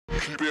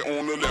keep it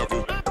on the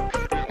level.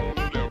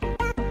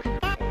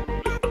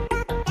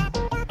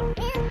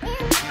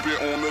 Keep it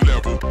on the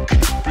level.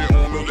 Keep it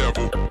on the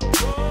level.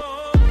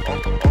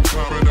 I'm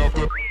climbing up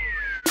the.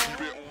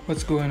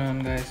 What's going on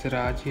guys,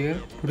 Raj here.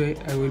 Today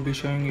I will be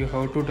showing you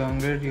how to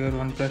downgrade your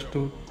OnePlus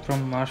 2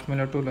 from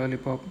Marshmallow to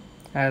Lollipop,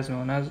 as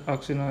known as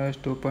OS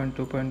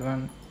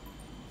 2.2.1.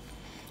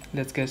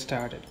 Let's get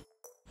started.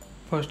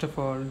 First of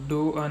all,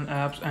 do an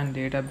apps and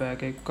data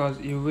backup cause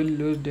you will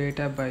lose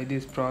data by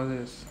this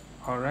process.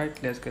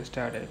 Alright, let's get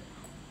started.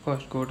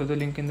 First, go to the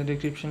link in the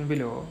description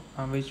below,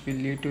 which will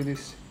lead to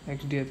this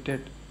XD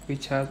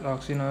which has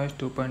OS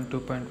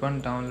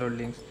 2.2.1 download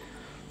links.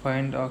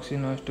 Find OS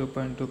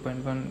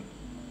 2.2.1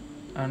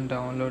 and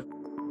download.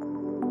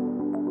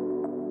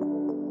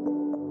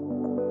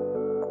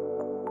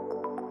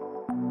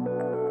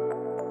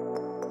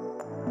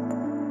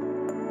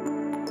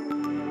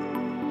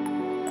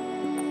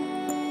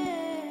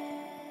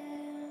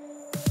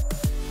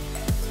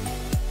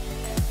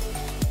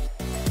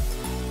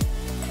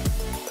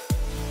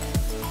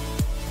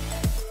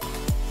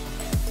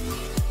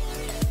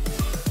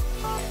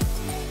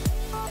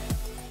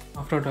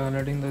 After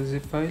downloading the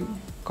zip file,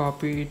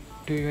 copy it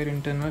to your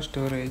internal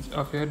storage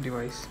of your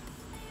device.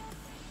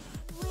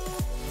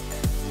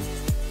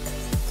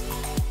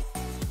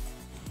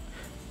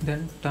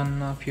 Then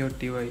turn off your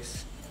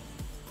device.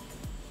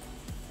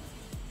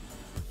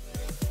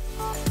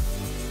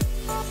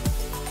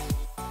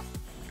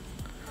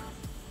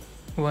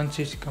 Once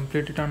it's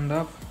completely turned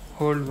off,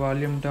 hold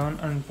volume down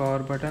and power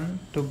button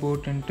to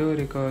boot into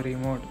recovery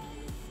mode.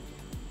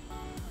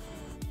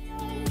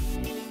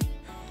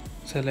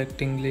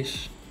 Select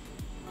English.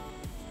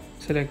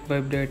 Select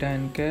wipe data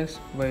and cache.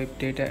 Wipe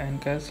data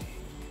and cache.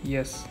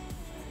 Yes.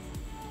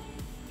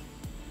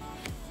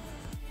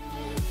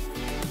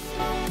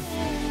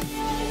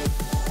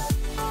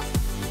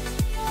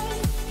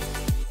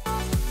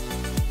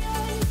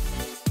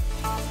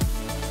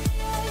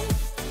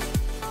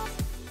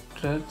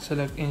 Thread.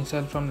 Select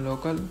install from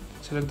local.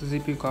 Select the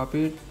zip you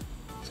copied.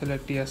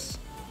 Select yes.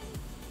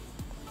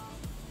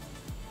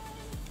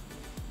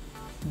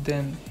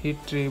 Then hit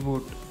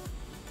reboot.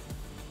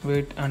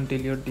 Wait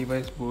until your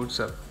device boots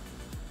up.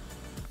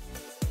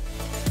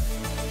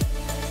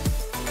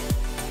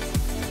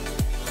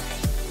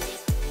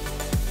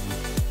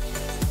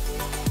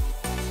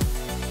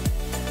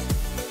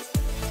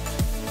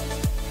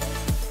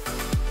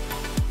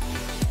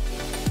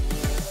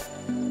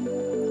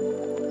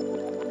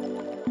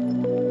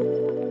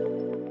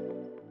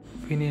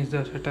 Finish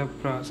the setup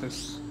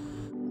process.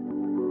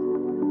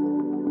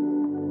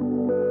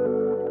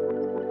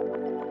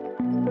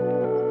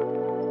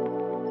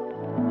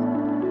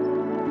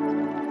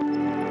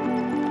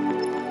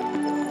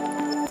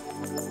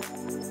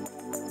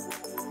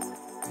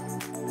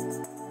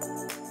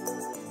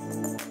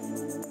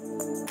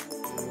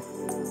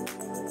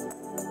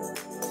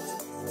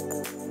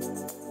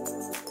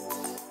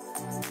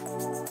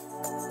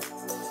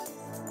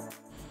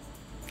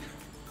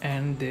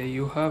 And there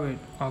you have it,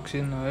 OS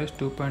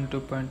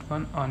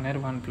 2.2.1 on your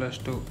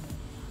OnePlus 2.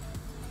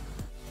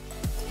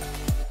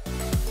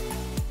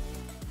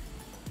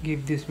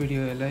 Give this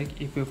video a like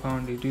if you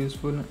found it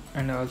useful,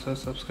 and also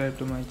subscribe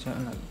to my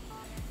channel.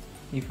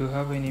 If you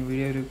have any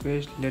video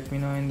requests, let me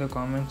know in the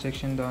comment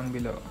section down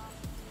below.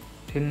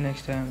 Till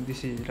next time,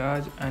 this is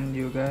Raj and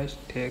you guys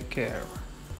take care.